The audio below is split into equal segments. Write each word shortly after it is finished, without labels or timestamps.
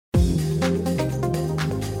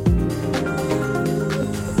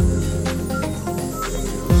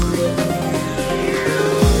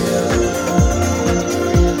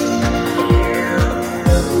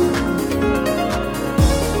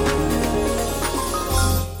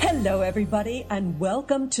Hello, everybody, and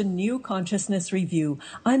welcome to New Consciousness Review.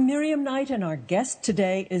 I'm Miriam Knight, and our guest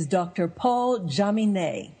today is Dr. Paul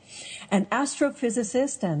Jaminet, an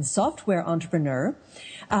astrophysicist and software entrepreneur.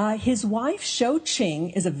 His wife, Shou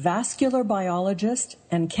Ching, is a vascular biologist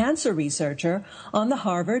and cancer researcher on the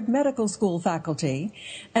Harvard Medical School faculty,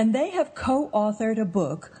 and they have co-authored a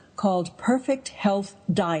book called Perfect Health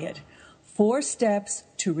Diet, 4 Steps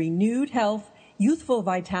to Renewed Health, Youthful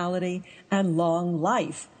Vitality, and Long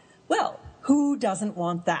Life. Well, who doesn't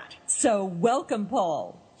want that? So welcome,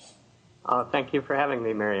 Paul. Thank you for having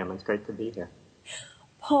me, Miriam. It's great to be here.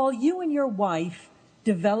 Paul, you and your wife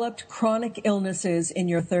developed chronic illnesses in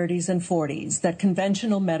your 30s and 40s that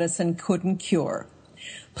conventional medicine couldn't cure.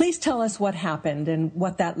 Please tell us what happened and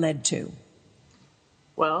what that led to.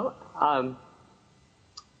 Well,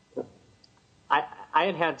 I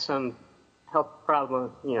had some health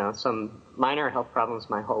problems, some minor health problems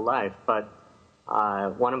my whole life, but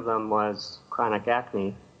one of them was chronic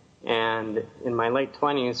acne. And in my late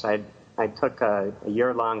 20s, I took a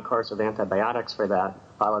year-long course of antibiotics for that,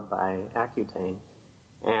 followed by Accutane.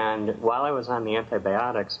 And while I was on the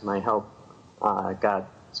antibiotics, my health got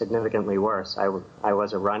significantly worse. I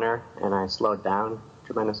was a runner, and I slowed down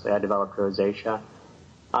tremendously. I developed rosacea.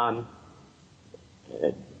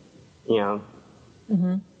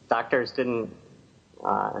 Doctors didn't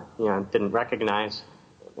recognize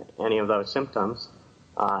any of those symptoms,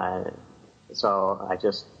 so I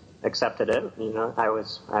just accepted it. I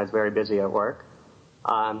was very busy at work,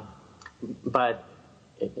 but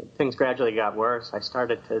things gradually got worse. I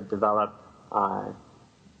started to develop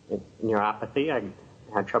neuropathy. I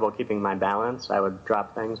had trouble keeping my balance. I would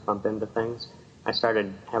drop things, bump into things. I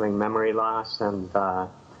started having memory loss, and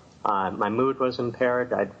my mood was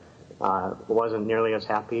impaired. I wasn't nearly as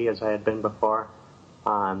happy as I had been before,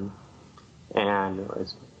 and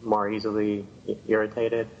was more easily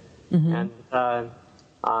irritated. And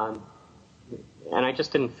I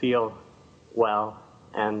just didn't feel well,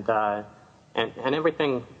 and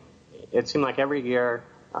everything. It seemed like every year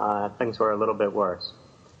things were a little bit worse.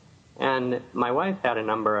 And my wife had a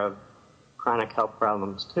number of chronic health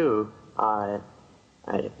problems too,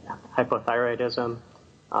 hypothyroidism,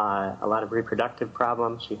 a lot of reproductive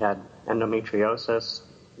problems. She had endometriosis,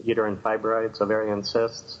 uterine fibroids, ovarian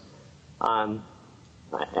cysts,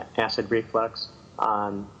 acid reflux,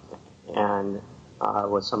 and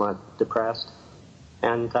was somewhat depressed.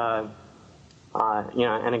 And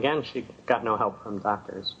and again, she got no help from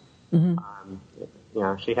doctors.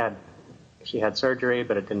 She had surgery,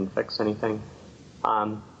 but it didn't fix anything.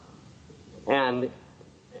 And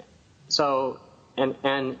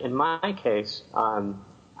in my case,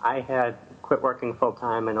 I had quit working full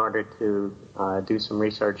time in order to do some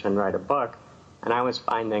research and write a book, and I was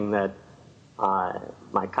finding that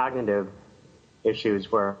my cognitive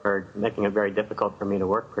issues were making it very difficult for me to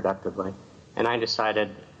work productively. And I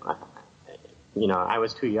decided, I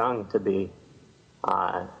was too young to be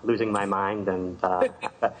losing my mind, and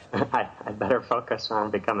I'd better focus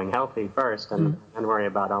on becoming healthy first and worry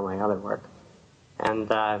about all my other work. And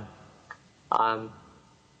the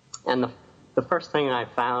first thing I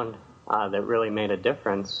found that really made a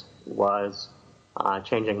difference was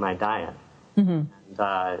changing my diet. And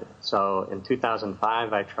so in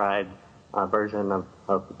 2005, I tried a version of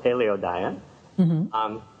the paleo diet, and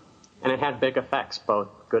it had big effects, both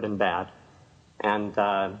good and bad. And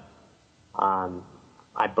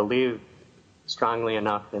I believe strongly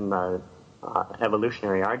enough in the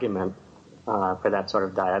evolutionary argument for that sort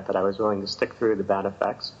of diet that I was willing to stick through the bad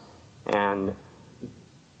effects and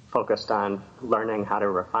focused on learning how to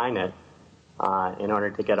refine it in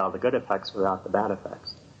order to get all the good effects without the bad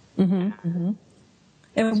effects.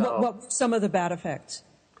 And so, what were some of the bad effects?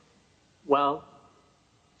 Well,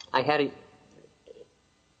 I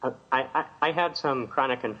had some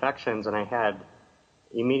chronic infections, and I had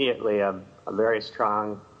immediately a very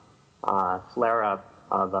strong flare-up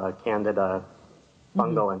of a candida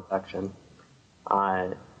fungal infection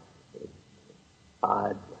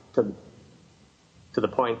to the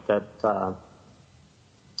point that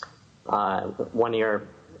one ear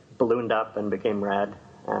ballooned up and became red,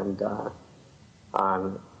 and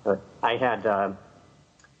I had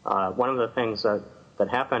one of the things that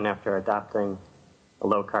happened after adopting a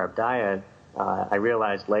low-carb diet. I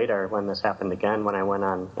realized later, when this happened again when I went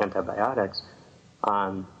on antibiotics,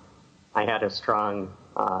 I had a strong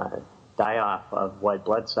die-off of white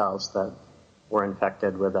blood cells that were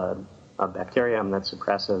infected with a bacterium that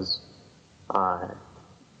suppresses the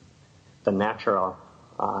natural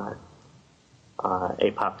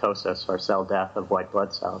apoptosis or cell death of white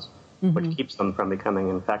blood cells, which keeps them from becoming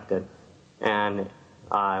infected. And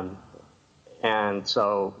And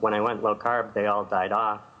so when I went low carb, they all died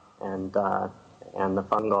off, and the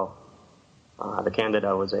fungal, the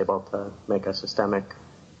Candida, was able to make a systemic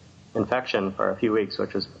infection for a few weeks,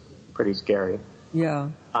 which was pretty scary. Yeah,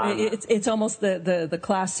 it's almost the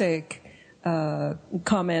classic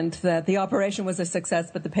comment that the operation was a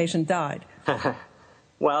success, but the patient died.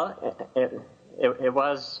 Well, it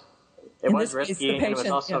was risky, and it was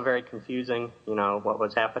also very confusing. What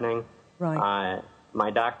was happening. Right.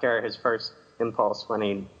 My doctor, his first impulse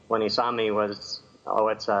when he saw me was,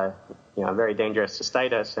 it's a very dangerous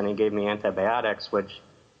cystitis, and he gave me antibiotics, which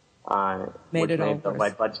made the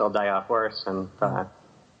white blood cell die off worse, and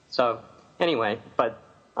so anyway, but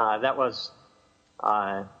that was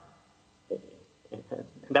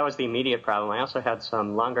the immediate problem. I also had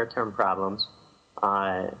some longer term problems,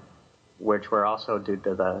 which were also due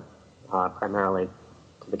to the primarily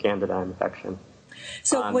to the Candida infection.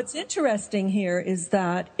 So what's interesting here is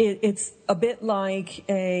that it's a bit like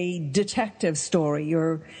a detective story.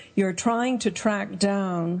 You're trying to track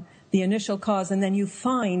down the initial cause, and then you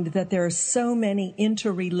find that there are so many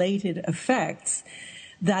interrelated effects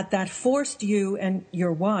that forced you and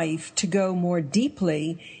your wife to go more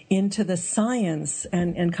deeply into the science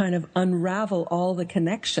and kind of unravel all the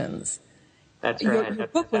connections. That's right. Your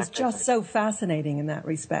book was just so fascinating in that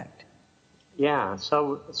respect. Yeah,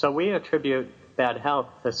 so we attribute bad health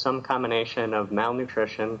to some combination of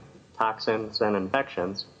malnutrition, toxins, and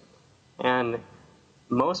infections. And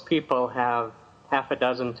most people have half a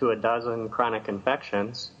dozen to a dozen chronic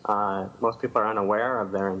infections. Most people are unaware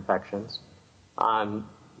of their infections. A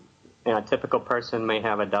typical person may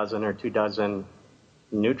have a dozen or 2 dozen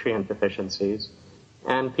nutrient deficiencies.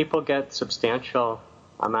 And people get substantial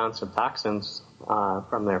amounts of toxins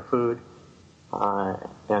from their food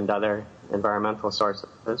and other environmental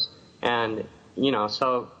sources. And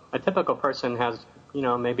so a typical person has,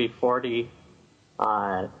 maybe 40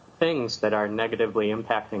 things that are negatively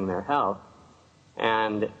impacting their health.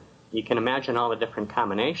 And you can imagine all the different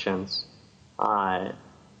combinations, that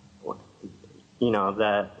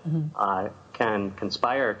can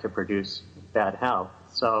conspire to produce bad health.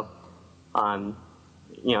 So,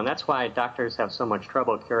 that's why doctors have so much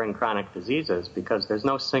trouble curing chronic diseases, because there's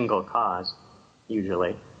no single cause,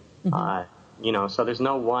 usually. So there's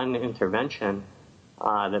no one intervention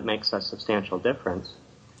that makes a substantial difference.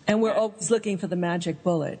 And we're always looking for the magic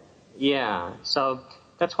bullet. Yeah, so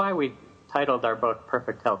that's why we titled our book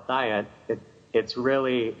Perfect Health Diet. It's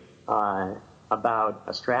really about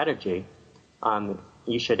a strategy.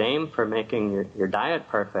 You should aim for making your diet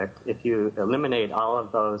perfect. If you eliminate all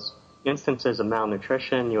of those instances of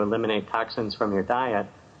malnutrition, you eliminate toxins from your diet,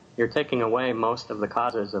 you're taking away most of the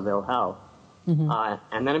causes of ill health.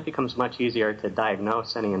 And then it becomes much easier to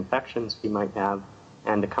diagnose any infections you might have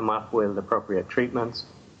and to come up with appropriate treatments.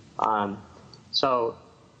 So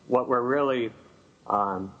what we're really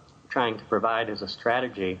trying to provide is a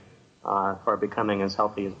strategy for becoming as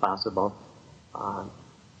healthy as possible.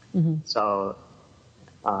 So,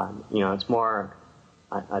 it's more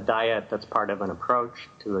a diet that's part of an approach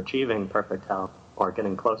to achieving perfect health or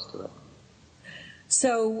getting close to it.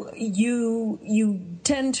 So you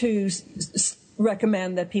tend to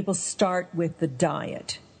recommend that people start with the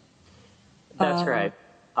diet. That's right.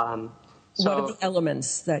 What are the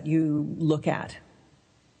elements that you look at?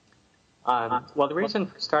 Well, the reason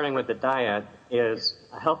for starting with the diet is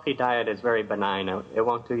a healthy diet is very benign. It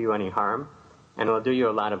won't do you any harm, and it will do you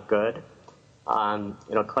a lot of good.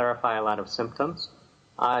 It'll clarify a lot of symptoms.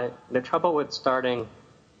 The trouble with starting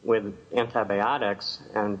with antibiotics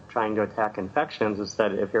and trying to attack infections is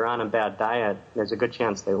that if you're on a bad diet, there's a good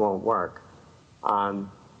chance they won't work.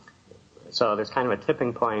 So there's kind of a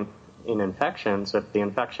tipping point in infections. If the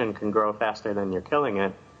infection can grow faster than you're killing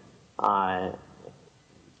it,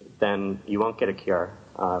 then you won't get a cure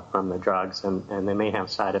from the drugs, and they may have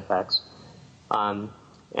side effects.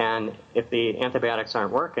 And if the antibiotics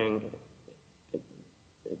aren't working,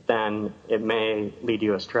 then it may lead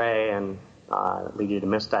you astray and lead you to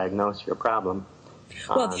misdiagnose your problem.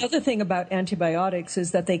 Well, the other thing about antibiotics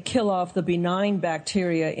is that they kill off the benign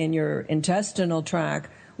bacteria in your intestinal tract,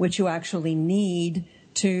 which you actually need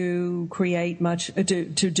to create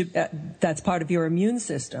that's part of your immune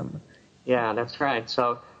system. Yeah, that's right.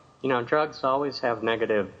 So, drugs always have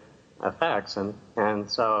negative effects, and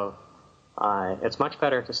so it's much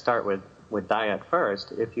better to start with diet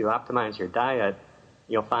first. If you optimize your diet,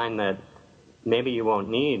 you'll find that maybe you won't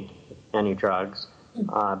need any drugs,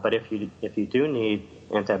 but if you do need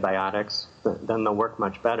antibiotics, then they'll work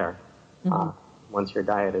much better once your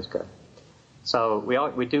diet is good. So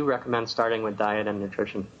we do recommend starting with diet and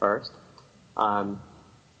nutrition first.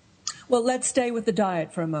 Well, let's stay with the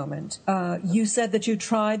diet for a moment. You said that you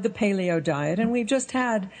tried the paleo diet, and we've just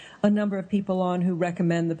had a number of people on who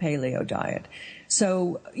recommend the paleo diet.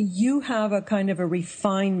 So you have a kind of a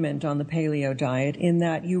refinement on the paleo diet in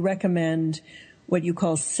that you recommend what you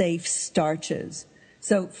call safe starches.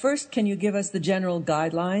 So first, can you give us the general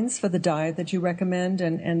guidelines for the diet that you recommend,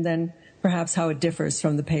 and then perhaps how it differs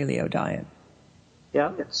from the paleo diet?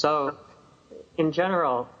 Yeah, so in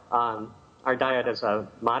general, our diet is a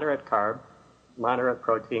moderate carb, moderate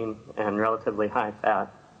protein, and relatively high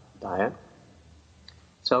fat diet.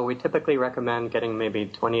 So we typically recommend getting maybe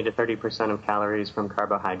 20 to 30% of calories from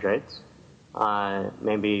carbohydrates,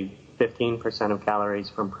 maybe 15% of calories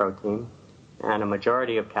from protein, and a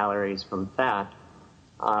majority of calories from fat.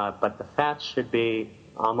 But the fats should be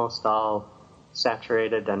almost all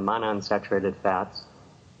saturated and monounsaturated fats.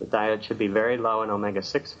 The diet should be very low in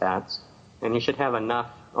omega-6 fats, and you should have enough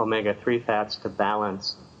omega-3 fats to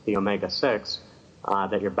balance the omega-6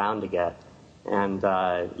 that you're bound to get. And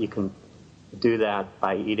you can do that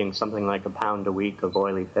by eating something like a pound a week of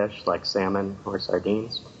oily fish like salmon or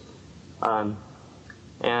sardines.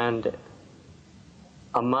 And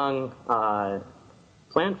among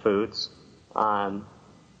plant foods,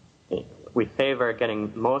 we favor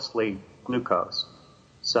getting mostly glucose.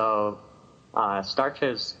 So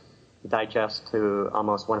starches digest to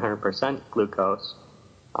almost 100% glucose.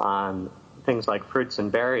 Things like fruits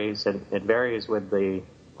and berries, it varies with the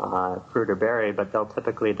fruit or berry, but they'll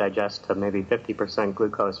typically digest to maybe 50%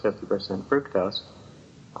 glucose, 50% fructose.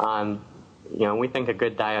 We think a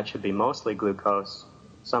good diet should be mostly glucose,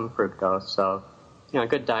 some fructose. So, a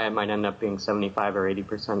good diet might end up being 75 or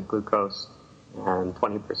 80% glucose and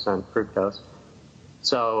 20% fructose.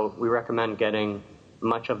 So we recommend getting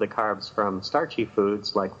much of the carbs from starchy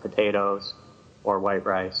foods like potatoes or white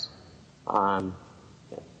rice,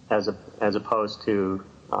 as opposed to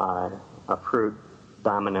a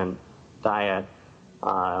fruit-dominant diet,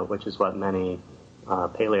 which is what many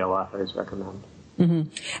paleo authors recommend. Mm-hmm.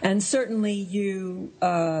 And certainly you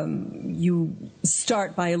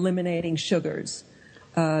start by eliminating sugars.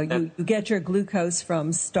 You get your glucose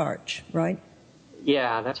from starch, right?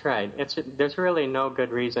 Yeah, that's right. There's really no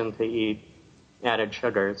good reason to eat added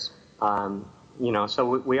sugars. So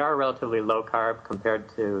we are relatively low carb compared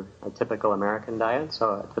to a typical American diet.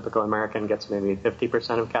 So a typical American gets maybe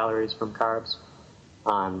 50% of calories from carbs.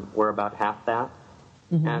 We're about half that.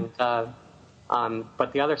 Mm-hmm.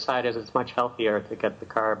 But the other side is it's much healthier to get the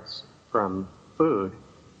carbs from food.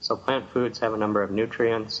 So plant foods have a number of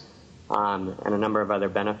nutrients and a number of other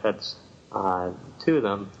benefits to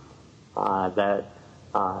them that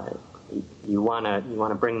you want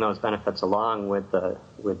to bring those benefits along with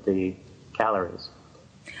the calories.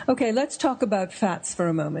 Okay, let's talk about fats for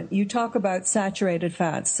a moment. You talk about saturated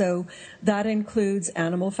fats, so that includes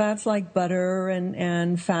animal fats like butter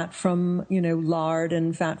and fat from lard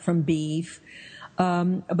and fat from beef,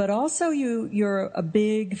 but also you're a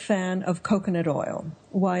big fan of coconut oil.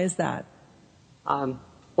 Why is that?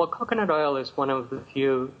 Well, coconut oil is one of the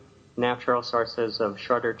few natural sources of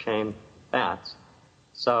shorter chain fats.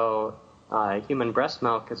 So human breast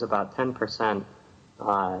milk is about 10%.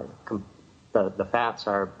 The fats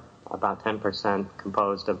are about 10%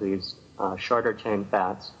 composed of these shorter chain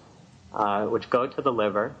fats, which go to the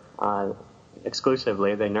liver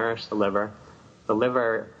exclusively. They nourish the liver. The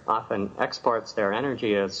liver often exports their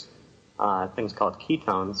energy as things called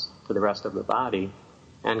ketones to the rest of the body.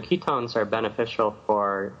 And ketones are beneficial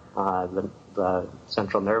for the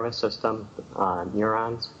central nervous system,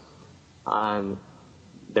 neurons.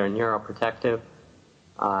 They're neuroprotective.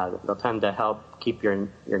 They'll tend to help keep your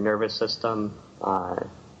nervous system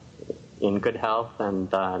in good health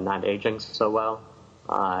and not aging so well.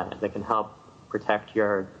 They can help protect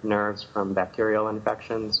your nerves from bacterial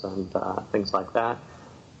infections and things like that.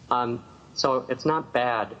 So it's not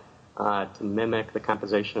bad to mimic the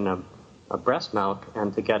composition of breast milk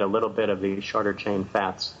and to get a little bit of these shorter chain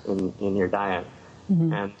fats in your diet.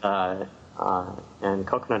 Mm-hmm. And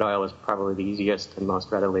coconut oil is probably the easiest and most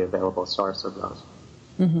readily available source of those.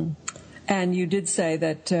 Mm-hmm. And you did say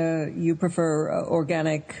that you prefer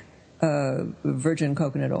organic virgin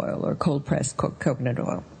coconut oil or cold-pressed coconut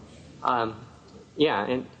oil.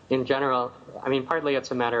 Yeah, in general, I mean, partly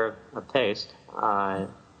it's a matter of taste. But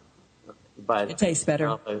it tastes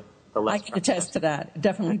better. I can attest to that. It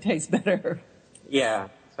definitely tastes better. Yeah.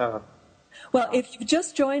 So. Well, if you've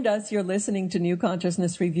just joined us, you're listening to New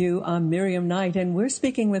Consciousness Review. I'm Miriam Knight, and we're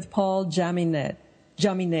speaking with Paul Jaminet,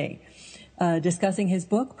 discussing his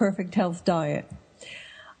book, Perfect Health Diet.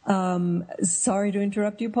 Sorry to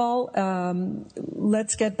interrupt you, Paul.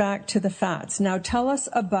 Let's get back to the fats. Now, tell us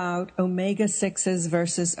about omega-6s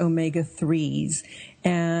versus omega-3s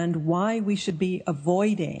and why we should be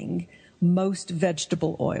avoiding most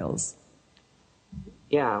vegetable oils.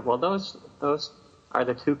 Yeah, well, those are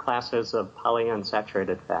the two classes of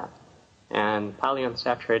polyunsaturated fat. And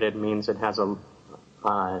polyunsaturated means it has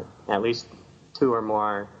at least two or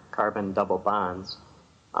more carbon double bonds,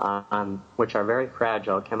 which are very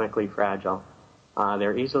fragile, chemically fragile.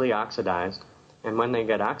 They're easily oxidized, and when they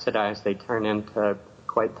get oxidized, they turn into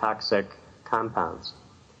quite toxic compounds.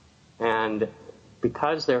 And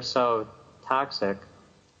because they're so toxic,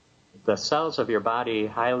 the cells of your body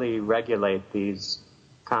highly regulate these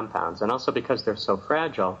compounds. And also because they're so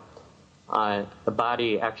fragile, the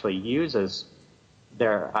body actually uses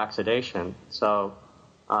their oxidation. So,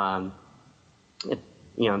 the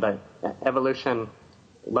evolution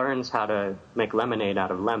learns how to make lemonade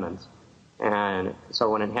out of lemons. And so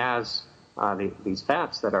when it has these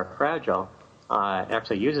fats that are fragile, it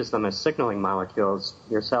actually uses them as signaling molecules.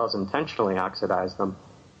 Your cells intentionally oxidize them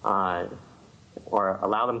or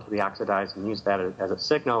allow them to be oxidized and use that as a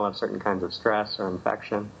signal of certain kinds of stress or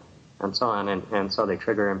infection and so on. And so they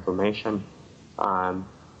trigger inflammation.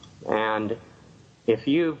 And if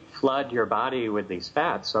you flood your body with these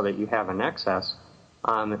fats so that you have an excess,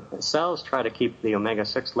 cells try to keep the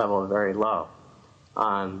omega-6 level very low.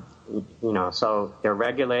 So they're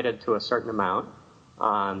regulated to a certain amount.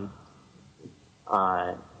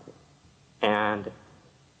 And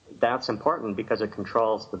that's important because it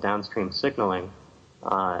controls the downstream signaling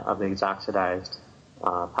of these oxidized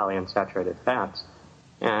polyunsaturated fats.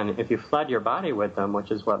 And if you flood your body with them,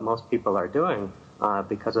 which is what most people are doing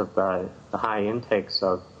because of the high intakes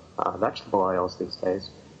of vegetable oils these days,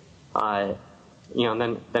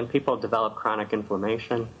 then people develop chronic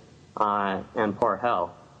inflammation and poor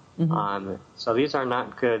health. Mm-hmm. So these are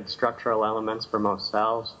not good structural elements for most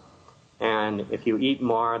cells. And if you eat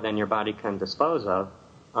more than your body can dispose of,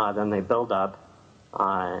 then they build up,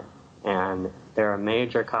 and they're a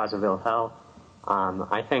major cause of ill health.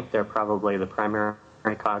 I think they're probably the primary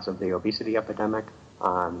cause of the obesity epidemic.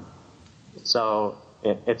 So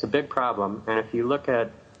it's a big problem. And if you look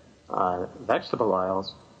at vegetable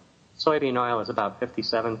oils, soybean oil is about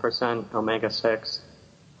 57% omega-6.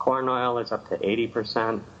 Corn oil is up to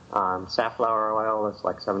 80%. Safflower oil is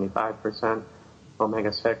like 75%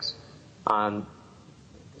 omega-6.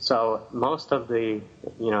 So most of the,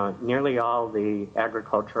 nearly all the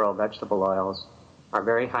agricultural vegetable oils are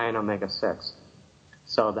very high in omega-6.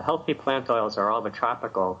 So the healthy plant oils are all the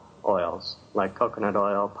tropical oils, like coconut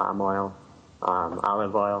oil, palm oil,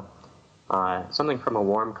 olive oil, something from a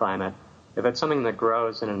warm climate. If it's something that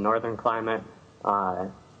grows in a northern climate,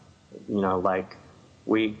 like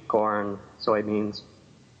wheat, corn, soybeans,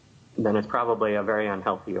 then it's probably a very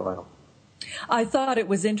unhealthy oil. I thought it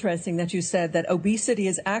was interesting that you said that obesity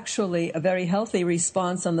is actually a very healthy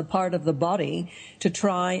response on the part of the body to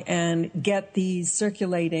try and get these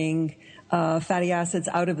circulating fatty acids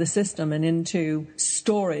out of the system and into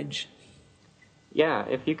storage. Yeah,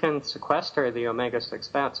 if you can sequester the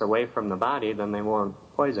omega-6 fats away from the body, then they won't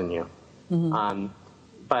poison you. Mm-hmm.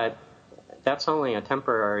 But that's only a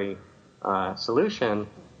temporary solution.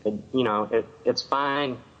 It's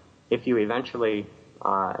fine if you eventually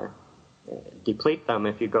deplete them,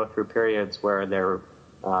 if you go through periods where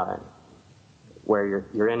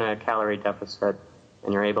you're in a calorie deficit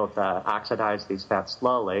and you're able to oxidize these fats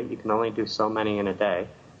slowly. You can only do so many in a day.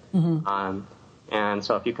 Mm-hmm. And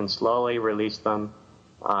so if you can slowly release them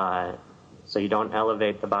so you don't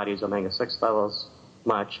elevate the body's omega-6 levels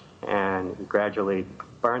much and you gradually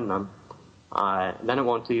burn them, then it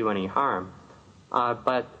won't do you any harm.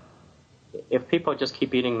 But if people just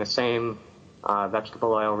keep eating the same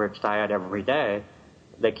vegetable oil-rich diet every day,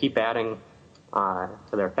 they keep adding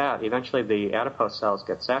to their fat. Eventually the adipose cells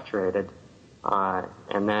get saturated,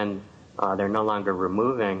 and then they're no longer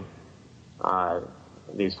removing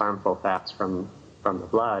these harmful fats from the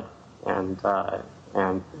blood, and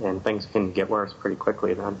things can get worse pretty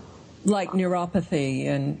quickly then. Like neuropathy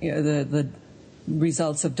and the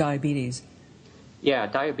results of diabetes. Yeah,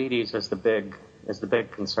 diabetes is the big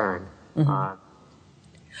concern. Mm-hmm.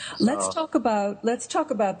 Let's talk about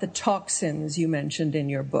the toxins you mentioned in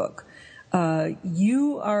your book.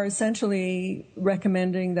 You are essentially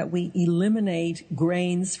recommending that we eliminate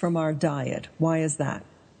grains from our diet. Why is that?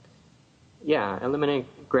 Yeah,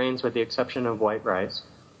 eliminate grains with the exception of white rice.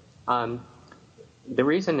 The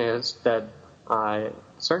reason is that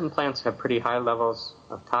certain plants have pretty high levels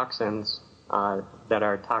of toxins that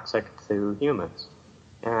are toxic to humans.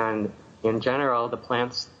 And in general, the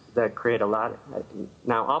plants that create a lot.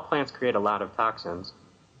 Now, all plants create a lot of toxins,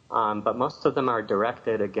 but most of them are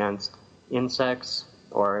directed against insects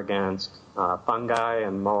or against fungi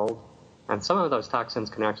and mold. And some of those toxins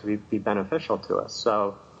can actually be beneficial to us.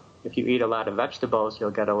 So if you eat a lot of vegetables,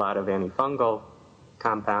 you'll get a lot of antifungal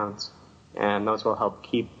compounds, and those will help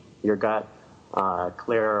keep your gut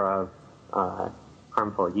clear of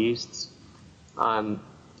harmful yeasts.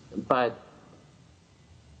 But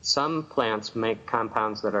some plants make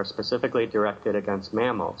compounds that are specifically directed against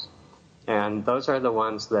mammals, and those are the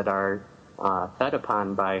ones that are fed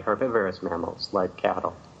upon by herbivorous mammals like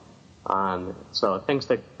cattle. So things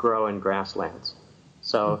that grow in grasslands.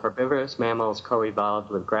 So herbivorous mammals co-evolved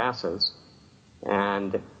with grasses,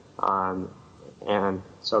 and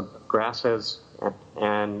so grasses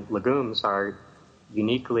and legumes are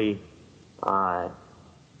uniquely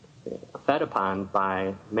fed upon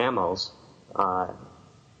by mammals.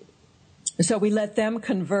 So we let them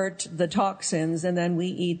convert the toxins, and then we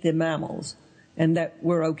eat the mammals, and that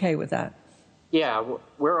we're okay with that. Yeah,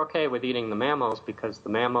 we're okay with eating the mammals because the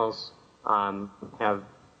mammals have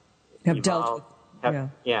dealt with,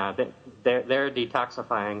 they're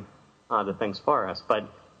detoxifying the things for us. But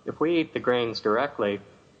if we eat the grains directly,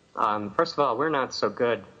 first of all, we're not so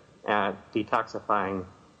good at detoxifying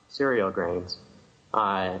cereal grains.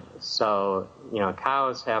 So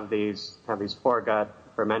cows have these foregut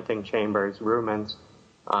fermenting chambers, rumens,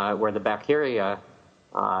 where the bacteria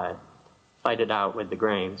fight it out with the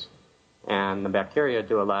grains. And the bacteria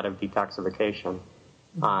do a lot of detoxification.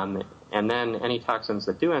 And then any toxins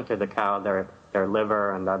that do enter the cow, their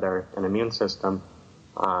liver and an immune system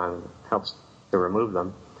helps to remove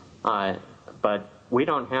them. But we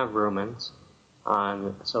don't have rumens,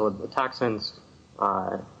 so the toxins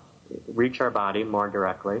reach our body more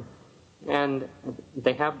directly, and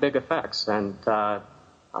they have big effects. And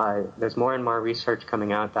there's more and more research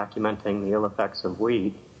coming out documenting the ill effects of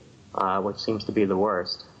wheat, which seems to be the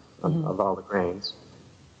worst of all the grains.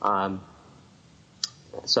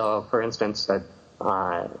 So, for instance,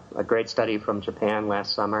 a great study from Japan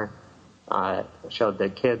last summer showed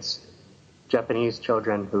that Japanese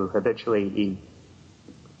children who habitually eat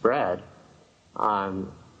bread are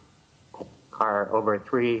over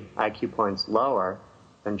 3 IQ points lower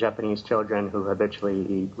than Japanese children who habitually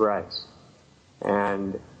eat rice.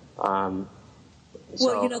 And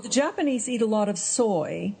the Japanese eat a lot of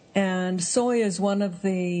soy, and soy is one of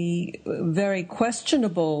the very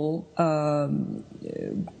questionable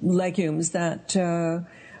legumes that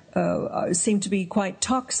seem to be quite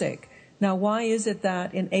toxic. Now, why is it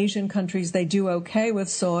that in Asian countries they do okay with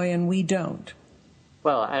soy and we don't?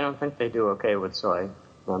 Well, I don't think they do okay with soy.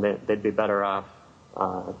 Well, they'd be better off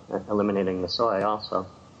eliminating the soy also.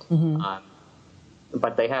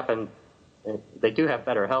 But they do have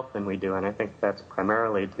better health than we do, and I think that's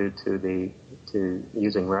primarily due to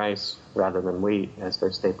using rice rather than wheat as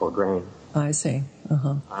their staple grain. I see.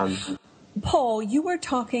 Paul, you were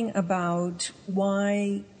talking about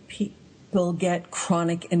why people get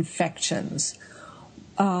chronic infections,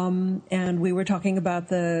 and we were talking about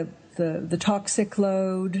the toxic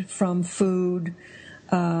load from food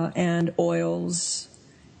and oils.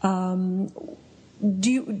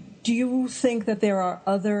 Do you think that there are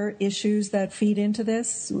other issues that feed into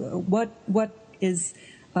this? What is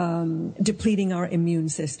depleting our immune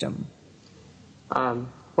system?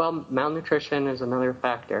 Well, malnutrition is another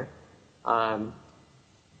factor.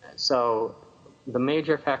 So the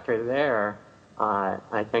major factor there,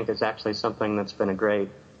 I think, is actually something that's been a great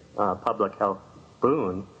public health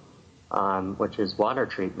boon, which is water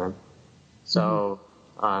treatment. So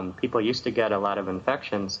people used to get a lot of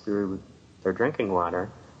infections through their drinking water,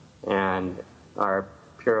 and our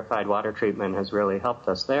purified water treatment has really helped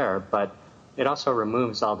us there. But it also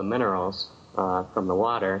removes all the minerals from the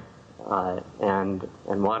water, and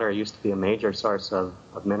water used to be a major source of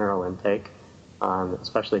mineral intake,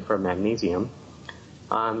 especially for magnesium.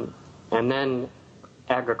 And then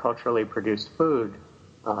agriculturally produced food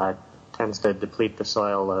tends to deplete the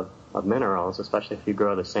soil of minerals, especially if you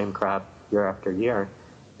grow the same crop year after year.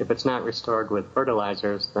 If it's not restored with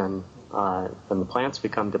fertilizers, then the plants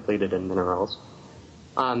become depleted in minerals.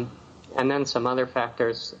 And then some other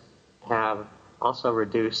factors have also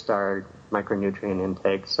reduced our micronutrient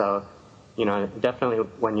intake. So, definitely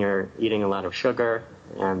when you're eating a lot of sugar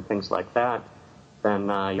and things like that, then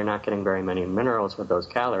you're not getting very many minerals with those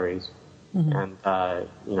calories. And,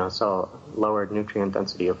 so lowered nutrient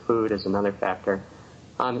density of food is another factor.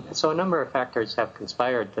 So a number of factors have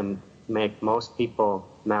conspired to make most people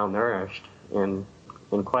malnourished in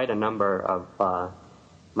quite a number of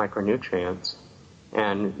micronutrients.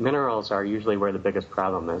 And minerals are usually where the biggest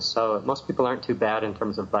problem is. So most people aren't too bad in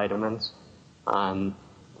terms of vitamins.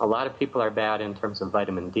 A lot of people are bad in terms of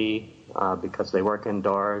vitamin D because they work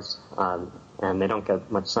indoors and they don't get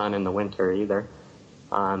much sun in the winter either.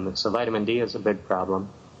 So vitamin D is a big problem.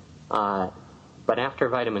 But after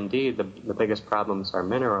vitamin D, the biggest problems are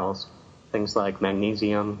minerals, things like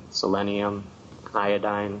magnesium, selenium,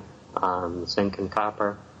 iodine, zinc, and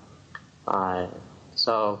copper.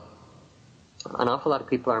 So an awful lot of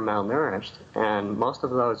people are malnourished, and most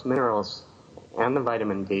of those minerals and the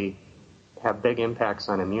vitamin D have big impacts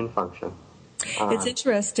on immune function. It's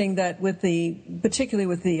interesting that particularly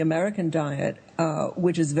with the American diet,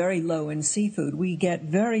 which is very low in seafood, we get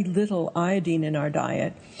very little iodine in our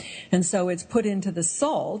diet. And so it's put into the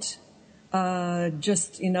salt,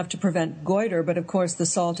 just enough to prevent goiter. But of course, the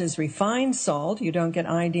salt is refined salt. You don't get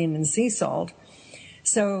iodine in sea salt.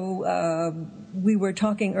 So we were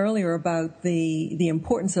talking earlier about the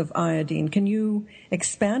importance of iodine. Can you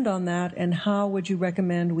expand on that, and how would you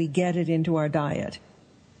recommend we get it into our diet?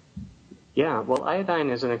 Yeah, well, iodine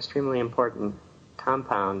is an extremely important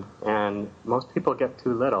compound, and most people get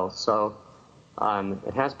too little, so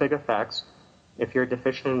it has big effects. If you're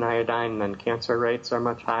deficient in iodine, then cancer rates are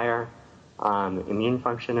much higher, immune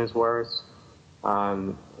function is worse,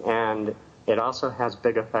 and it also has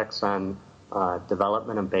big effects on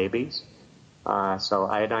development of babies. So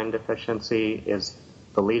iodine deficiency is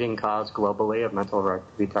the leading cause globally of mental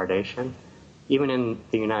retardation. Even in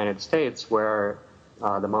the United States, where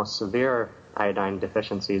the most severe iodine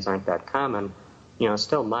deficiencies aren't that common,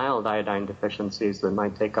 still mild iodine deficiencies that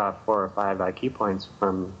might take off 4 or 5 IQ points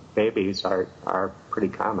from babies are pretty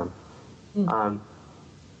common.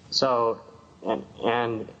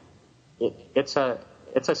 It's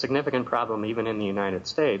a significant problem even in the United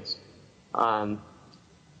States. And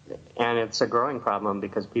it's a growing problem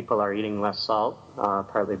because people are eating less salt,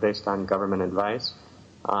 partly based on government advice.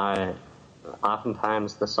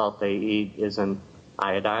 Oftentimes the salt they eat isn't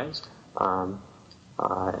iodized.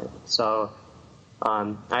 So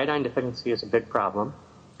iodine deficiency is a big problem.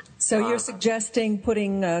 So you're suggesting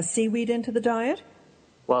putting seaweed into the diet?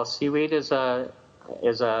 Well, seaweed is a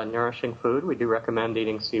nourishing food. We do recommend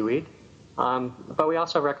eating seaweed. But we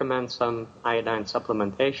also recommend some iodine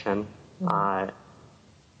supplementation,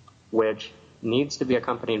 which needs to be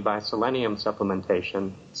accompanied by selenium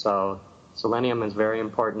supplementation. So selenium is very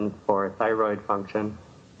important for thyroid function,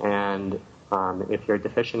 and if you're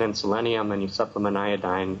deficient in selenium and you supplement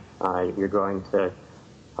iodine, you're going to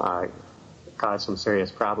cause some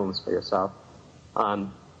serious problems for yourself.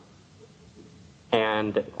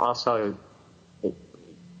 And also,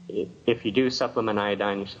 if you do supplement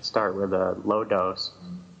iodine, you should start with a low dose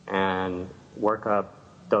and work up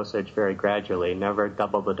dosage very gradually. Never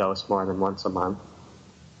double the dose more than once a month.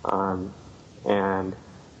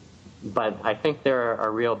 But I think there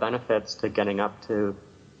are real benefits to getting up to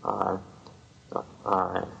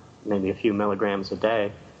maybe a few milligrams a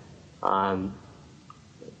day,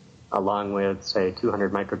 along with, say,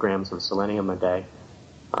 200 micrograms of selenium a day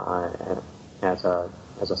as a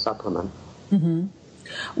supplement. Mm-hmm.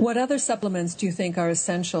 What other supplements do you think are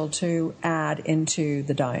essential to add into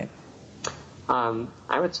the diet?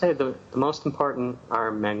 I would say the most important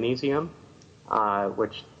are magnesium,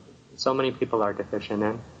 which so many people are deficient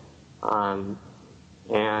in,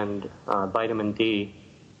 and vitamin D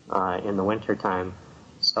in the wintertime.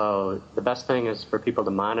 So the best thing is for people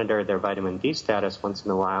to monitor their vitamin D status once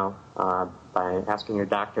in a while by asking your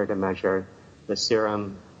doctor to measure the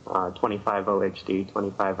serum 25-OHD,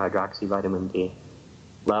 25-hydroxyvitamin D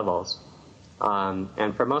levels.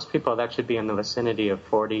 And for most people, that should be in the vicinity of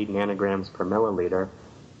 40 nanograms per milliliter.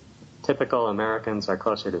 Typical Americans are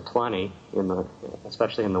closer to 20,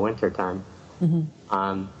 especially in the wintertime.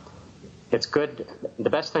 Mm-hmm. It's good. The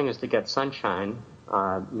best thing is to get sunshine,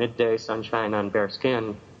 midday sunshine on bare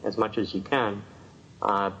skin as much as you can.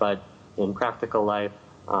 But in practical life,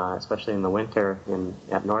 especially in the winter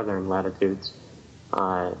at northern latitudes,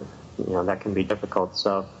 that can be difficult.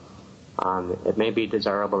 So it may be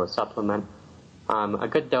desirable to supplement. A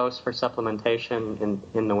good dose for supplementation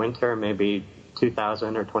in the winter may be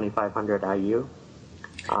 2,000 or 2,500 IU.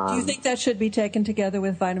 Do you think that should be taken together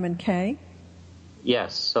with vitamin K?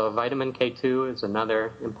 Yes. So vitamin K2 is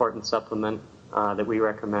another important supplement that we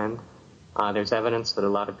recommend. There's evidence that a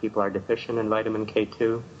lot of people are deficient in vitamin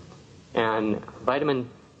K2. And vitamin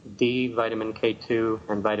D, vitamin K2,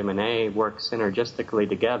 and vitamin A work synergistically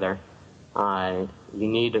together. You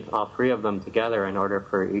need all three of them together in order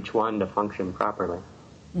for each one to function properly.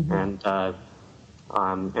 Mm-hmm.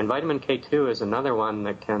 And vitamin K2 is another one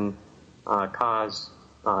that can cause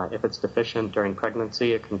if it's deficient during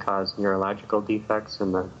pregnancy, it can cause neurological defects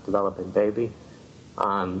in the developing baby.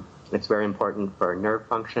 It's very important for nerve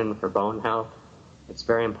function, for bone health. It's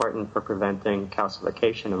very important for preventing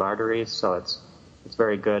calcification of arteries, so it's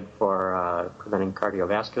very good for preventing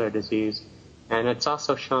cardiovascular disease. And it's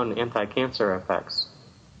also shown anti-cancer effects.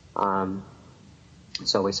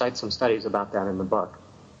 So we cite some studies about that in the book.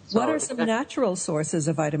 So, what are some natural sources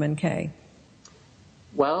of vitamin K?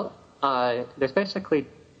 Well, there's basically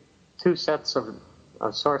two sets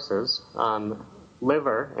of sources.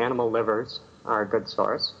 Animal livers are a good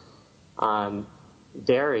source.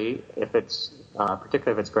 Dairy,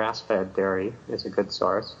 particularly if it's grass-fed dairy, is a good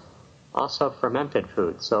source. Also fermented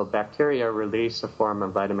foods. So bacteria release a form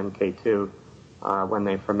of vitamin K2 when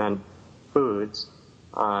they ferment foods.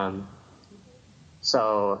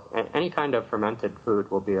 So any kind of fermented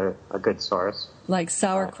food will be a good source. Like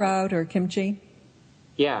sauerkraut or kimchi?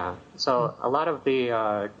 Yeah. So a lot of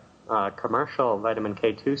the commercial vitamin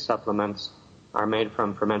K2 supplements are made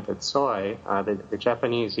from fermented soy. The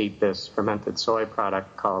Japanese eat this fermented soy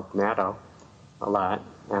product called natto a lot,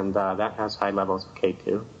 and that has high levels of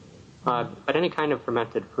K2. But any kind of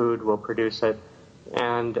fermented food will produce it,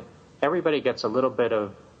 and everybody gets a little bit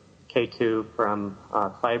of K2 from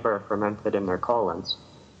fiber fermented in their colons.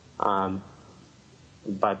 But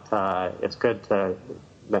it's good to,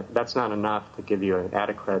 that's not enough to give you an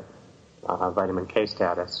adequate vitamin K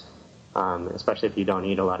status, especially if you don't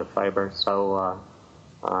eat a lot of fiber. So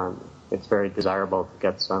it's very desirable to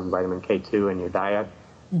get some vitamin K2 in your diet.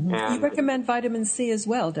 Mm-hmm. And you recommend vitamin C as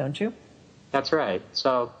well, don't you? That's right.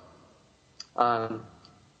 So now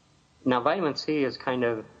vitamin C is kind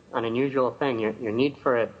of an unusual thing. Your need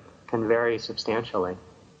for it can vary substantially.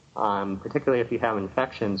 Particularly if you have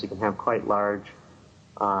infections, you can have quite large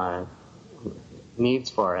needs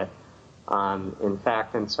for it. In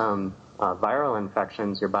fact, in some viral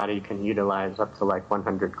infections, your body can utilize up to like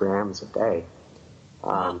 100 grams a day.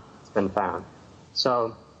 It's been found.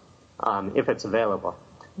 So if it's available.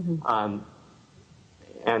 Mm-hmm.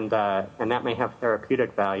 And that may have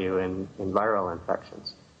therapeutic value in viral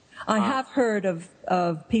infections. I have heard of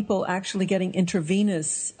people actually getting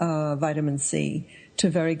intravenous vitamin C to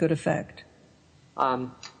very good effect.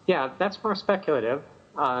 Yeah, that's more speculative.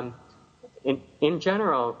 In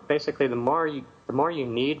general, basically, the more you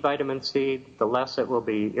need vitamin C, the less it will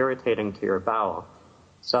be irritating to your bowel.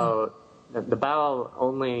 So the bowel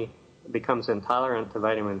only becomes intolerant to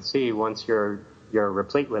vitamin C once you're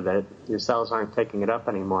replete with it. Your cells aren't taking it up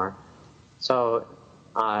anymore. So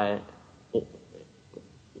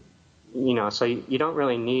so you don't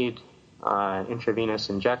really need intravenous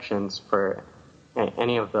injections for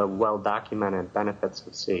any of the well-documented benefits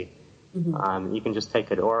of C. Mm-hmm. You can just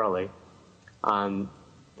take it orally. And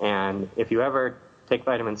if you ever take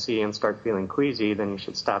vitamin C and start feeling queasy, then you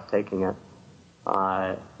should stop taking it.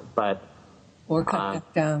 Or cut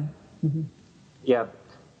it down. Mm-hmm. Yeah.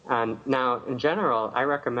 And now, in general, I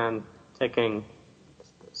recommend taking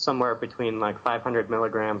somewhere between like 500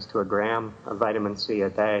 milligrams to a gram of vitamin C a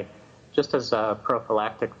day, just as a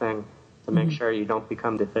prophylactic thing to make sure you don't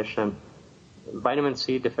become deficient. Vitamin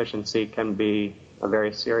C deficiency can be a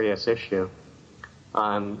very serious issue.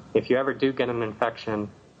 If you ever do get an infection,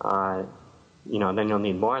 then you'll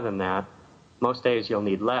need more than that. Most days you'll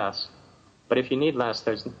need less. But if you need less,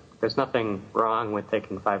 there's nothing wrong with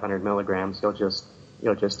taking 500 milligrams. You'll just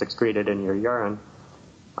excrete it in your urine.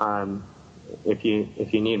 If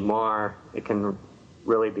you need more, it can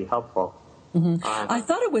really be helpful. Mm-hmm. I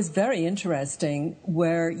thought it was very interesting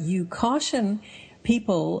where you caution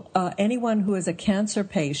people, anyone who is a cancer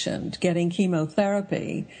patient getting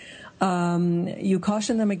chemotherapy, you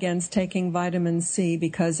caution them against taking vitamin C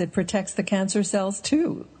because it protects the cancer cells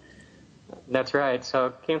too. That's right.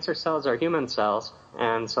 So cancer cells are human cells,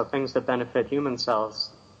 and so things that benefit human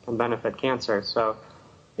cells can benefit cancer. So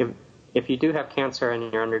if you do have cancer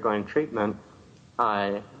and you're undergoing treatment,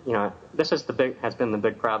 this has been the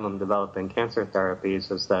big problem developing cancer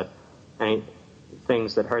therapies, is that any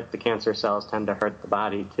things that hurt the cancer cells tend to hurt the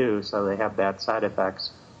body too, so they have bad side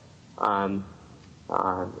effects. As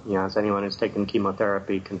anyone who's taken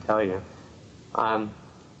chemotherapy can tell you.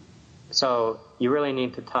 So you really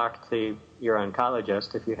need to talk to your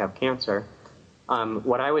oncologist if you have cancer.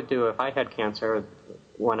 What I would do if I had cancer,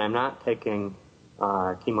 when I'm not taking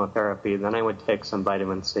chemotherapy, then I would take some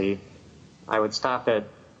vitamin C. I would stop it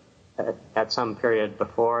at some period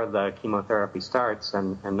before the chemotherapy starts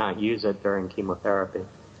and not use it during chemotherapy.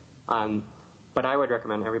 But I would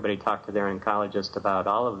recommend everybody talk to their oncologist about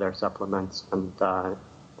all of their supplements and try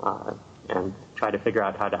to figure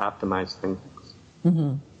out how to optimize things.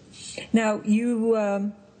 Mm-hmm. Now,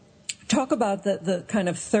 you talk about the kind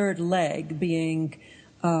of third leg being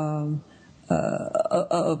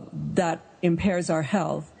that impairs our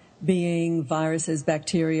health, being viruses,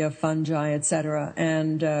 bacteria, fungi, etc.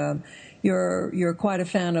 And you're quite a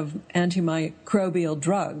fan of antimicrobial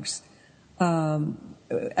drugs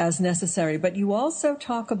as necessary, but you also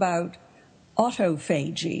talk about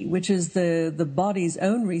autophagy, which is the body's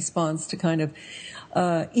own response to kind of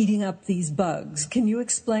eating up these bugs. Can you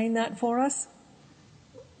explain that for us?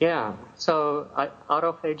 Yeah. So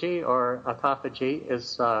autophagy or autophagy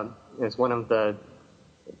is one of the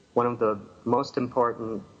most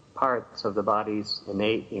important parts of the body's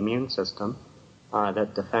innate immune system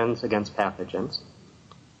that defends against pathogens.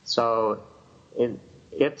 So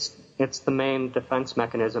it's the main defense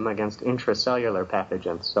mechanism against intracellular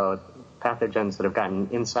pathogens. So pathogens that have gotten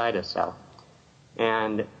inside a cell.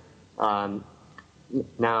 And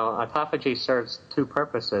now autophagy serves two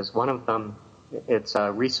purposes. One of them, it's a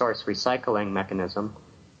resource recycling mechanism.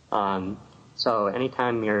 So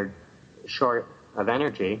anytime you're short of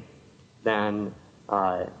energy, then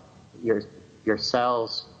your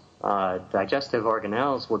cells' digestive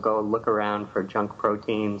organelles will go look around for junk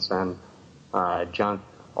proteins and junk,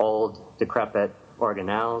 old, decrepit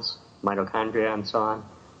organelles, mitochondria, and so on.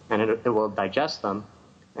 And it will digest them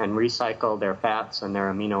and recycle their fats and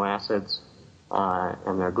their amino acids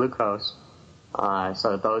and their glucose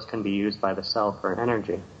so that those can be used by the cell for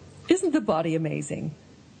energy. Isn't the body amazing?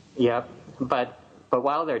 Yep. But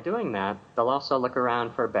while they're doing that, they'll also look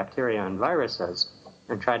around for bacteria and viruses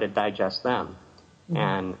and try to digest them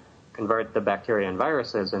and convert the bacteria and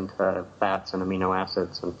viruses into fats and amino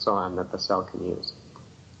acids and so on that the cell can use.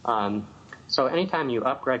 So anytime you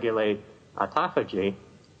upregulate autophagy,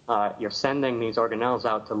 you're sending these organelles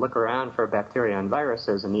out to look around for bacteria and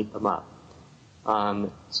viruses and eat them up.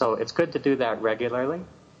 So it's good to do that regularly.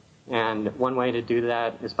 And one way to do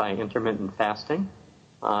that is by intermittent fasting,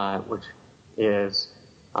 which is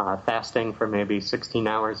fasting for maybe 16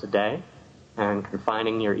 hours a day and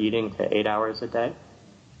confining your eating to 8 hours a day.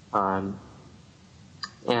 And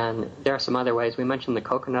there are some other ways. We mentioned the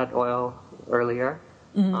coconut oil earlier.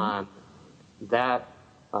 That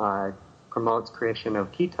promotes creation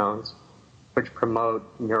of ketones, which promote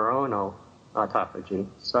neuronal autophagy.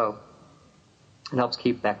 So it helps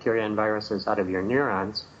keep bacteria and viruses out of your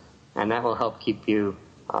neurons, and that will help keep you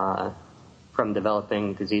from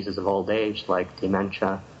developing diseases of old age like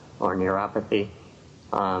dementia or neuropathy.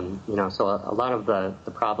 So a lot of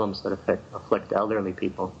the problems that afflict elderly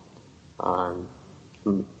people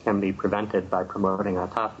can be prevented by promoting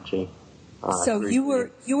autophagy. So you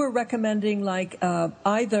were recommending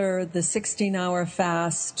either the 16-hour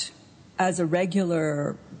fast as a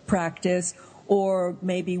regular practice, or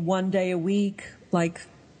maybe one day a week, like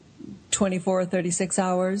 24 or 36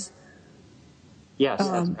 hours? Yes,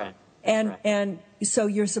 that's right. And so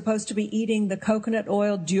you're supposed to be eating the coconut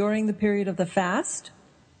oil during the period of the fast?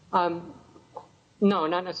 No,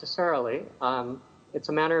 not necessarily. It's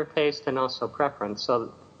a matter of taste and also preference.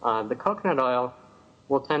 So the coconut oil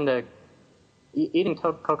will tend to eating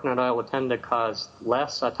coconut oil will tend to cause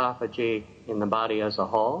less autophagy in the body as a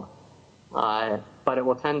whole, but it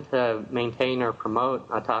will tend to maintain or promote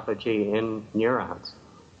autophagy in neurons.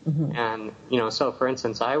 And, so for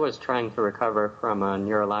instance, I was trying to recover from a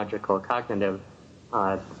neurological cognitive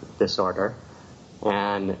disorder,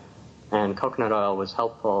 and coconut oil was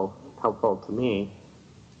helpful to me.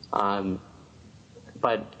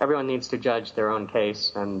 But everyone needs to judge their own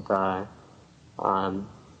case, and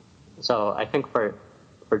so I think for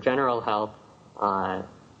general health,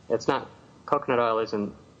 coconut oil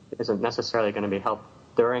isn't necessarily going to be helped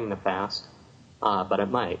during the fast, but it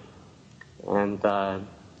might. And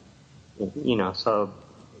so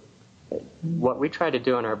what we try to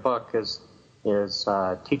do in our book is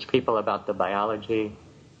teach people about the biology,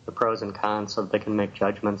 the pros and cons, so that they can make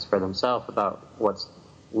judgments for themselves about what's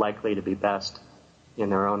likely to be best in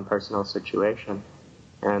their own personal situation.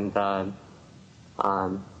 And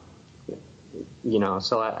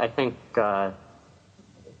so I think, but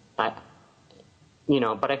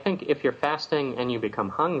I think if you're fasting and you become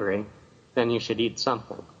hungry, then you should eat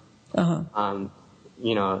something.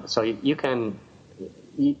 So you can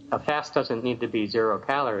eat, a fast doesn't need to be 0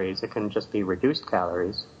 calories. It can just be reduced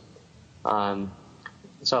calories.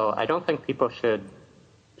 So I don't think people should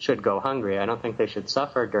go hungry. I don't think they should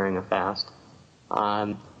suffer during a fast.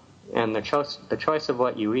 And the choice of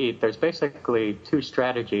what you eat, there's basically 2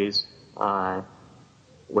 strategies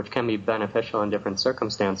which can be beneficial in different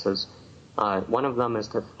circumstances. One of them is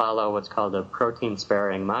to follow what's called a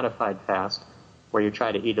protein-sparing modified fast, where you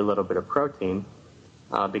try to eat a little bit of protein,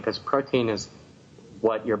 because protein is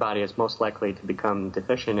what your body is most likely to become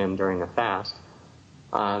deficient in during a fast.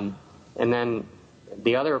 And then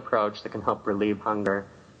the other approach that can help relieve hunger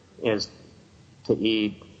is to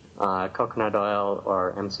eat coconut oil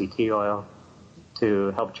or MCT oil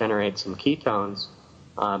to help generate some ketones,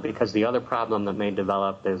 because the other problem that may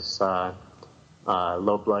develop is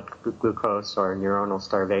low blood glucose or neuronal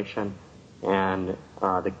starvation, and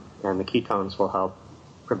the ketones will help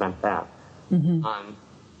prevent that. Mm-hmm.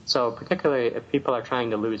 So particularly if people are trying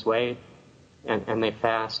to lose weight and they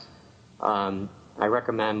fast, I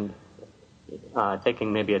recommend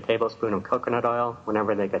taking maybe a tablespoon of coconut oil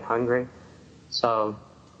whenever they get hungry. So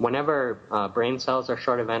whenever brain cells are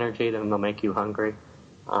short of energy, then they'll make you hungry,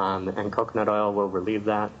 and coconut oil will relieve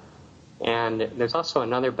that. And there's also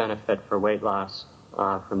another benefit for weight loss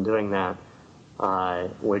from doing that,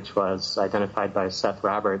 which was identified by Seth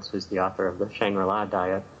Roberts, who's the author of the Shangri-La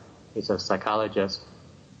diet. He's a psychologist.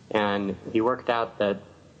 And he worked out that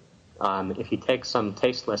if you take some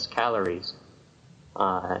tasteless calories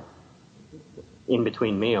in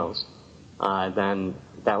between meals, then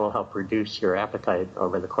that will help reduce your appetite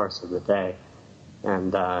over the course of the day.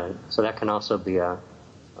 And so that can also be a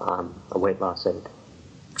weight loss aid.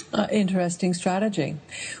 Interesting strategy.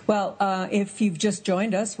 Well, if you've just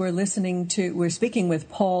joined us, we're speaking with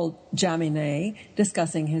Paul Jaminet,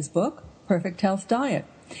 discussing his book, Perfect Health Diet.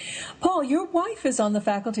 Paul, your wife is on the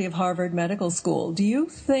faculty of Harvard Medical School. Do you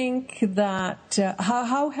think that,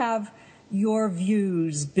 how have your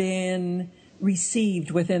views been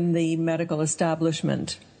received within the medical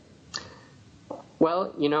establishment?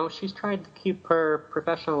 Well, she's tried to keep her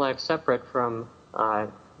professional life separate from,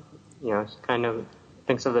 she kind of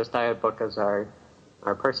thinks of this diet book as our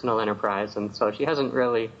personal enterprise, and so she hasn't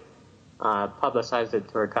really publicized it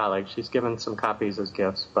to her colleagues. She's given some copies as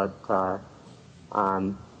gifts, but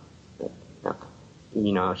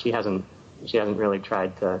she hasn't really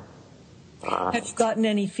tried to. Have you gotten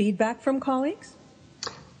any feedback from colleagues?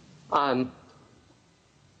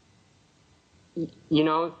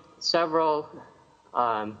 Several.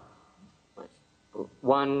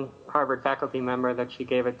 One Harvard faculty member that she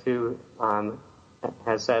gave it to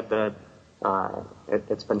has said that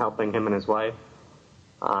it's been helping him and his wife,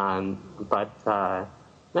 but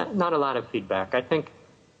not a lot of feedback. I think,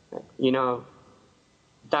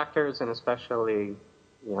 doctors and especially,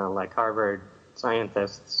 like Harvard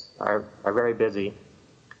scientists are very busy,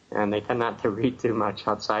 and they tend not to read too much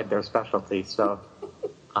outside their specialty. So,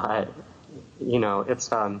 it's...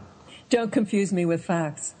 Don't confuse me with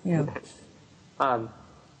facts. Yeah. I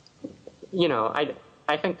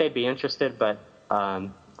think they'd be interested, but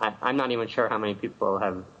I'm not even sure how many people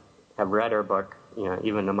have read her book,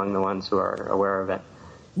 even among the ones who are aware of it.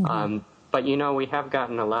 Mm-hmm. But, we have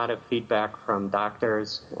gotten a lot of feedback from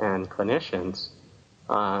doctors and clinicians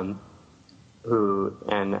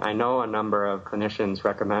and I know a number of clinicians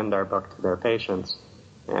recommend our book to their patients,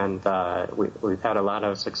 and we've had a lot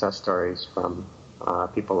of success stories from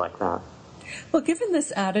people like that. Well, given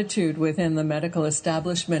this attitude within the medical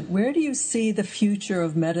establishment, where do you see the future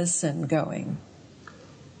of medicine going?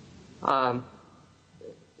 That's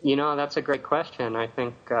a great question. I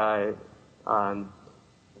think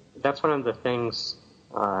that's one of the things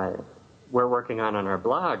we're working on our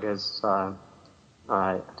blog is to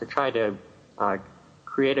try to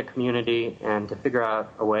create a community and to figure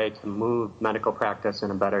out a way to move medical practice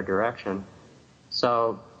in a better direction.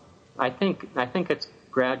 So I think it's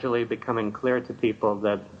gradually becoming clear to people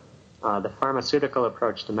that the pharmaceutical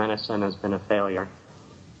approach to medicine has been a failure.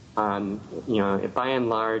 By and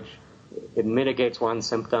large, it mitigates one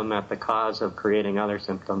symptom at the cause of creating other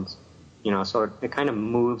symptoms. So it kind of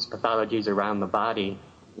moves pathologies around the body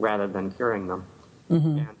rather than curing them.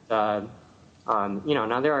 Mm-hmm. And,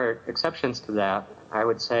 now there are exceptions to that. I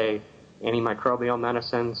would say antimicrobial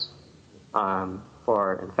medicines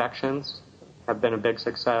for infections have been a big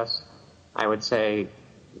success. I would say,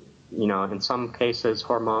 in some cases,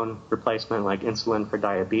 hormone replacement like insulin for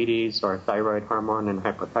diabetes or thyroid hormone and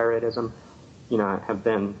hypothyroidism, have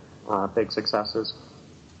been big successes.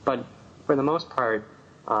 But for the most part,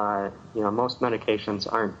 most medications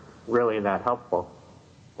aren't really that helpful.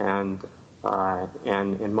 And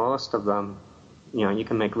in most of them, you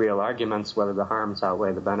can make real arguments whether the harms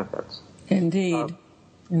outweigh the benefits. Indeed.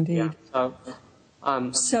 Indeed. Yeah.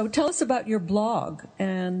 So tell us about your blog,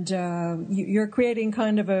 and you're creating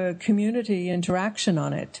kind of a community interaction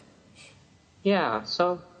on it. Yeah,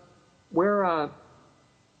 so we're,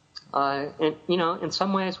 in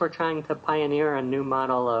some ways we're trying to pioneer a new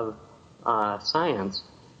model of science.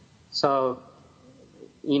 So,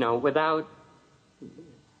 without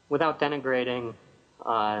denigrating,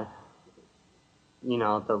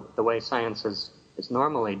 the way science has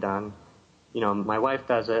normally done. You know, my wife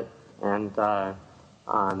does it, and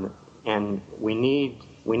we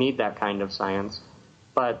need that kind of science.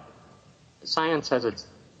 But science, as it's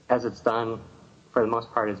done, for the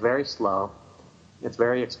most part, is very slow. It's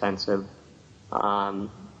very expensive, and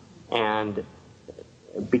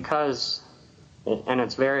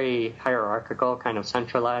it's very hierarchical, kind of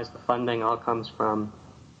centralized. The funding all comes from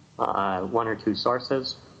one or two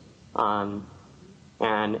sources, and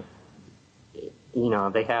you know,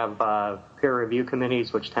 they have peer review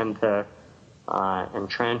committees which tend to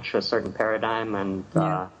entrench a certain paradigm and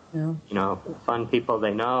you know, fund people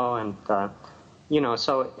they know, and you know,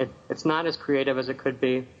 so it's not as creative as it could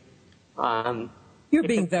be. You're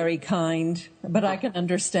being very kind, but I can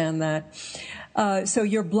understand that. So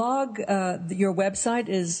your blog, your website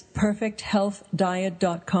is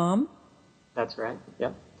perfecthealthdiet.com. That's right.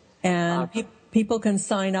 Yep. And people can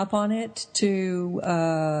sign up on it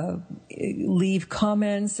to leave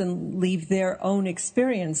comments and leave their own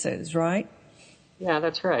experiences, right? Yeah,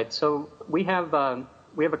 that's right. So we have a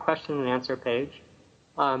question and answer page.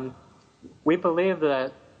 We believe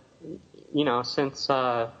that, you know, since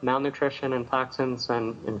malnutrition and toxins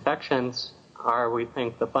and infections are, we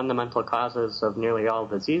think, the fundamental causes of nearly all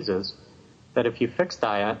diseases, that if you fix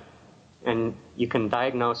diet and you can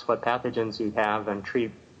diagnose what pathogens you have and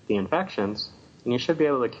treat the infections, then you should be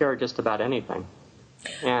able to cure just about anything.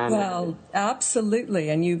 And well, absolutely,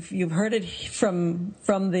 and you've heard it from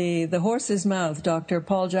the horse's mouth. Dr.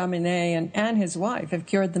 Paul Jaminet and his wife have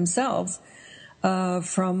cured themselves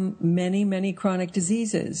from many chronic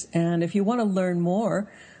diseases. And if you want to learn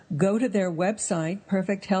more, go to their website,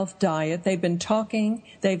 Perfect Health Diet. They've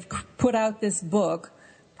put out this book,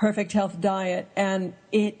 Perfect Health Diet, and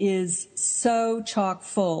it is so chock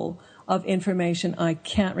full of information. I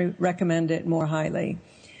can't recommend it more highly.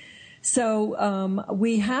 So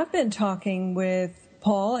we have been talking with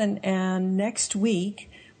Paul, and next week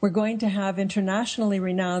we're going to have internationally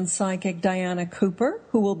renowned psychic Diana Cooper,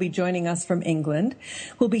 who will be joining us from England.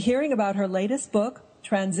 We'll be hearing about her latest book,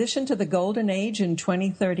 Transition to the Golden Age in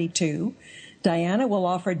 2032. Diana will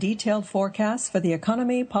offer detailed forecasts for the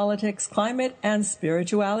economy, politics, climate, and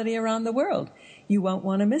spirituality around the world. You won't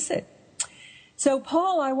want to miss it. So,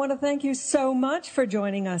 Paul, I want to thank you so much for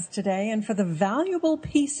joining us today and for the valuable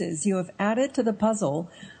pieces you have added to the puzzle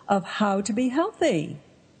of how to be healthy.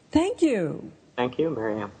 Thank you. Thank you,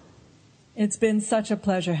 Miriam. It's been such a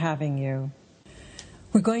pleasure having you.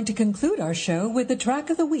 We're going to conclude our show with the track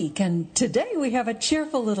of the week, and today we have a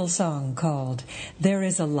cheerful little song called There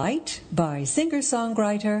Is a Light by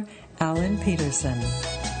singer-songwriter Alan Peterson.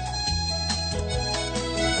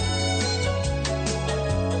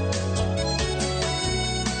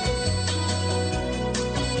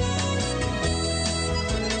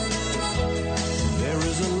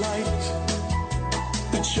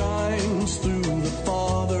 Shines through the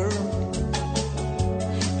Father,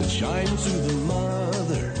 that shines through the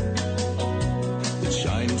Mother, that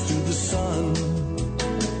shines through the Son.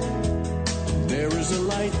 There is a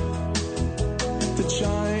light that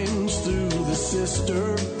shines through the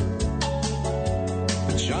sister,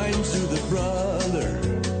 that shines through the brother,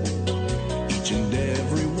 each and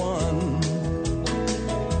every one.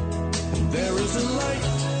 There is a light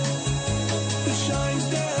that shines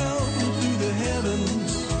down through the heavens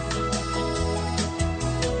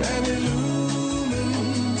and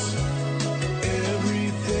illumines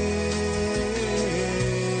everything.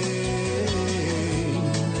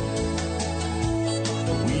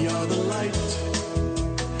 We are the light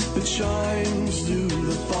that shines through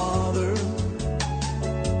the Father,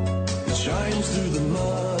 that shines through the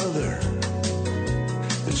Mother,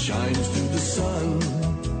 that shines through the Son.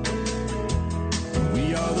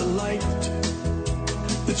 We are the light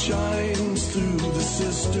that shines through the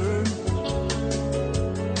sister,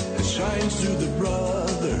 shines through the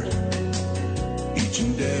brother, each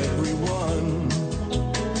and every one.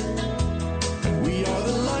 And we are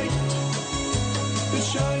the light that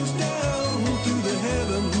shines down through the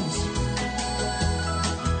heavens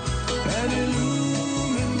and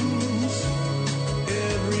illumines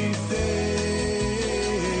everything.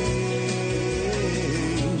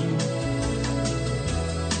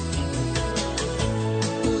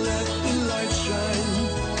 Let the light shine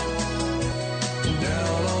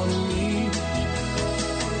down on me.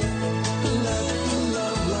 Let the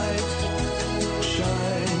love light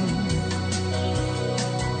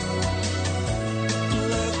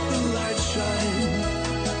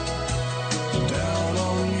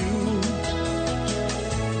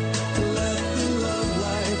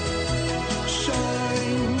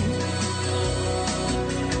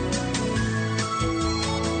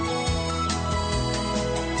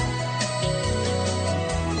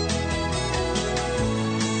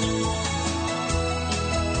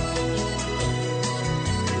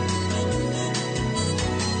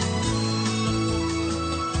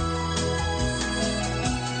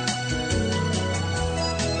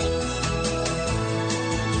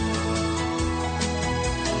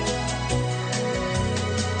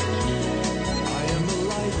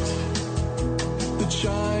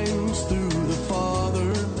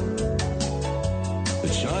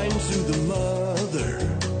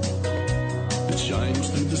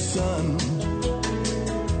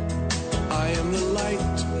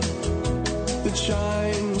that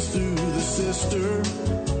shines through the sister,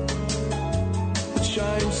 that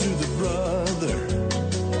shines through the brother,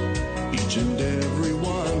 each and every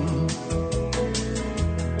one.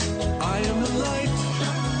 I am the light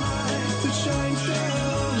that shines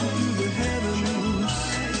down through the heavens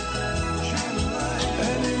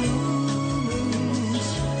and illumines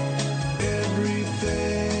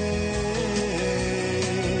everything.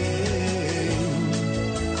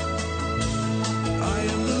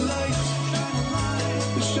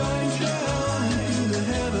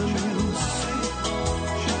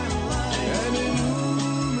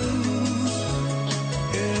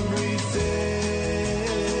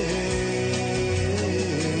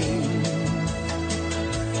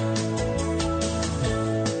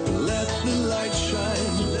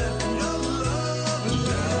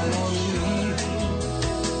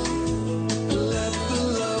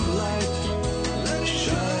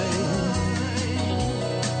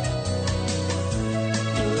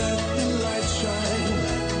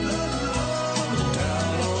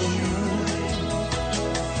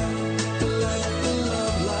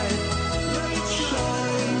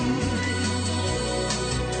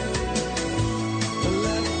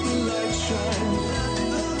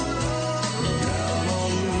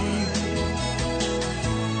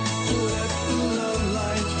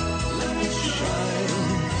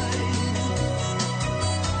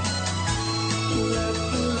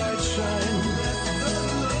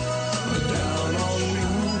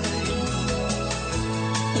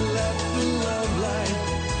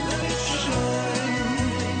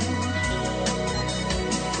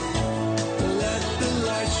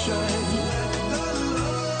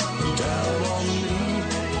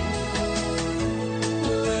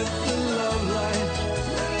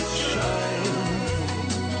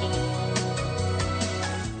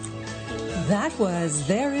 That was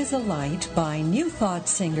There Is a Light by New Thought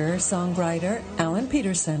singer-songwriter Alan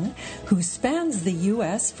Peterson, who spans the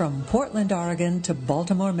U.S. from Portland, Oregon to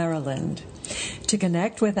Baltimore, Maryland. To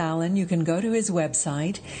connect with Alan, you can go to his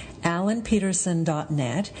website,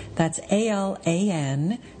 alanpeterson.net. That's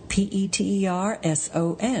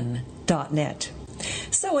ALANPETERSON.net.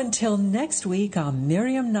 So until next week, I'm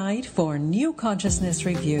Miriam Knight for New Consciousness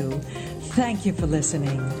Review. Thank you for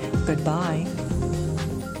listening. Goodbye.